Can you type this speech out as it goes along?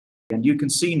And you can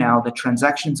see now that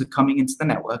transactions are coming into the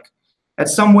network at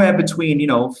somewhere between,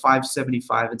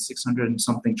 575 and 600 and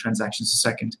something transactions a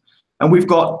second. And we've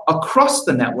got across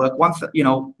the network,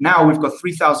 now we've got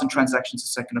 3,000 transactions a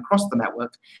second across the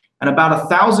network and about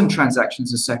 1,000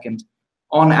 transactions a second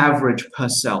on average per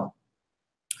cell.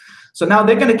 So now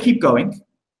they're going to keep going.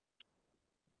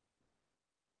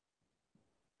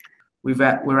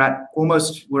 We're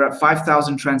at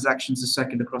 5,000 transactions a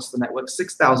second across the network,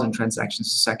 6,000 transactions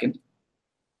a second.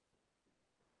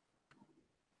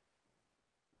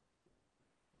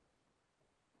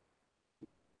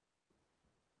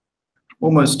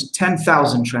 Almost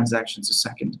 10,000 transactions a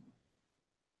second.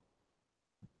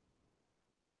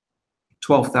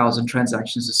 12,000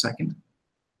 transactions a second.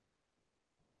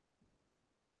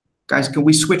 Guys, can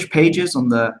we switch pages on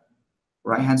the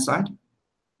right-hand side?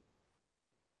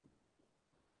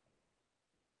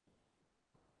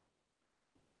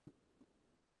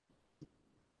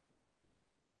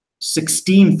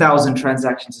 $16,000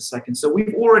 transactions a second. So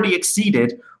we've already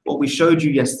exceeded what we showed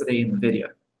you yesterday in the video.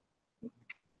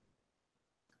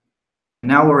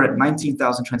 Now we're at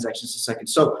 19,000 transactions a second.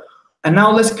 So, and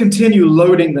now let's continue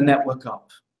loading the network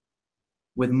up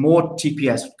with more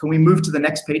TPS. Can we move to the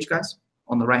next page, guys,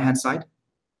 on the right-hand side?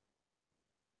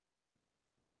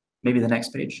 Maybe the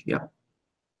next page, yeah.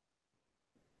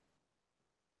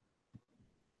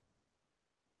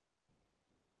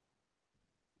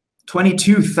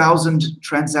 $22,000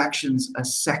 transactions a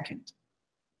second.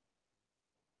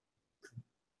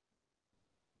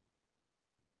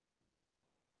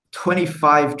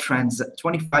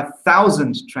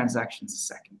 25,000 transactions a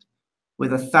second,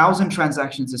 with 1,000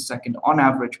 transactions a second on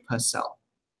average per cell.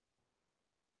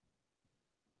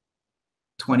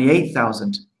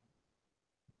 28,000,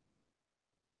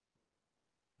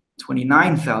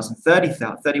 29,000,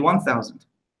 30,000, 31,000.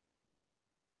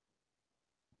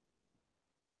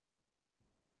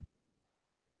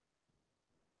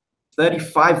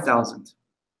 35,000.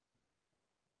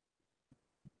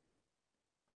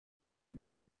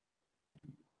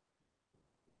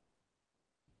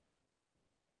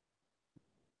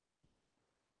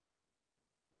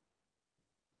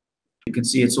 You can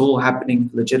see it's all happening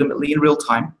legitimately in real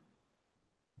time.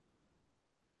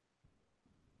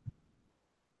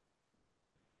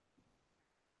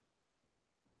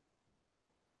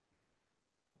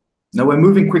 Now we're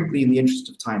moving quickly in the interest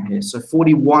of time here. So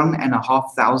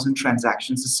 41,500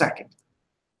 transactions a second.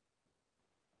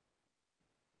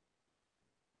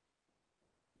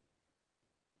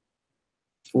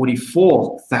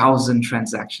 $44,000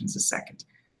 transactions a second.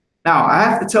 Now, I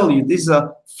have to tell you, these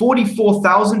are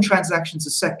 44,000 transactions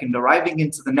a second arriving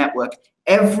into the network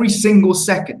every single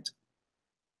second.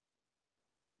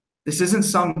 This isn't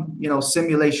some,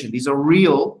 simulation. These are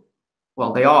real,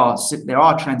 well, there are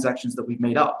transactions that we've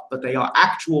made up, but they are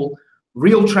actual,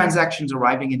 real transactions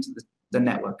arriving into the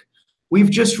network.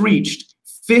 We've just reached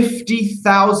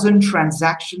 50,000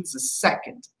 transactions a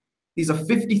second. These are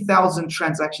 50,000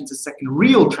 transactions a second,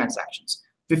 real transactions,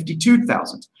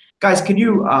 52,000. Guys, can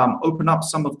you open up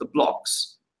some of the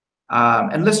blocks?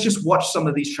 And let's just watch some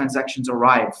of these transactions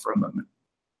arrive for a moment.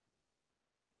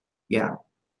 Yeah,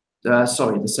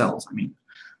 sorry, the cells, I mean.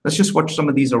 Let's just watch some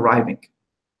of these arriving.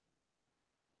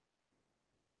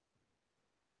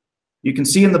 You can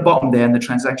see in the bottom there in the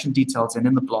transaction details and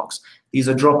in the blocks, these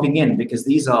are dropping in because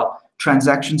these are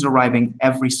transactions arriving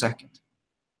every second.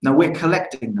 Now we're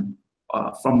collecting them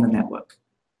from the network.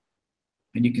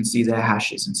 And you can see their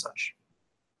hashes and such.